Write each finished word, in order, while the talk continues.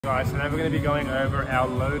Guys, so now we're going to be going over our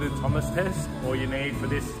loaded Thomas test. All you need for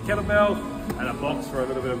this kettlebell and a box for a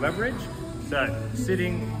little bit of leverage. So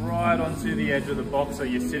sitting right onto the edge of the box, so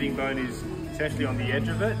your sitting bone is essentially on the edge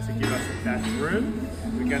of it to give us that room.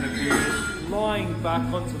 We're going to be lying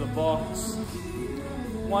back onto the box,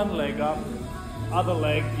 one leg up, other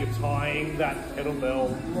leg you're tying that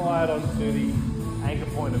kettlebell right onto the anchor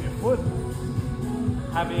point of your foot.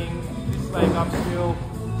 Having this leg up still,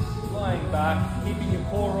 lying back, keeping your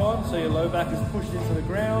core on so your low back is pushed into the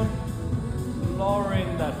ground,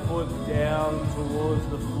 lowering that foot down towards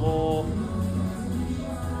the floor,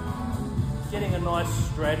 getting a nice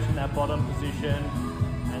stretch in that bottom position,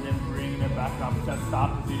 and then bringing it back up to that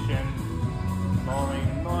start position,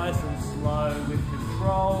 lowering nice and slow with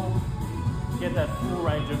control, get that full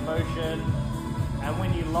range of motion, and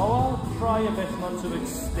when you lower, try your best not to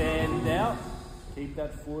extend out, keep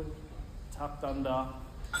that foot tucked under,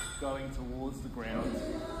 going towards the ground.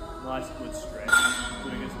 Nice good stretch,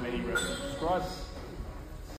 doing as many reps as prescribed.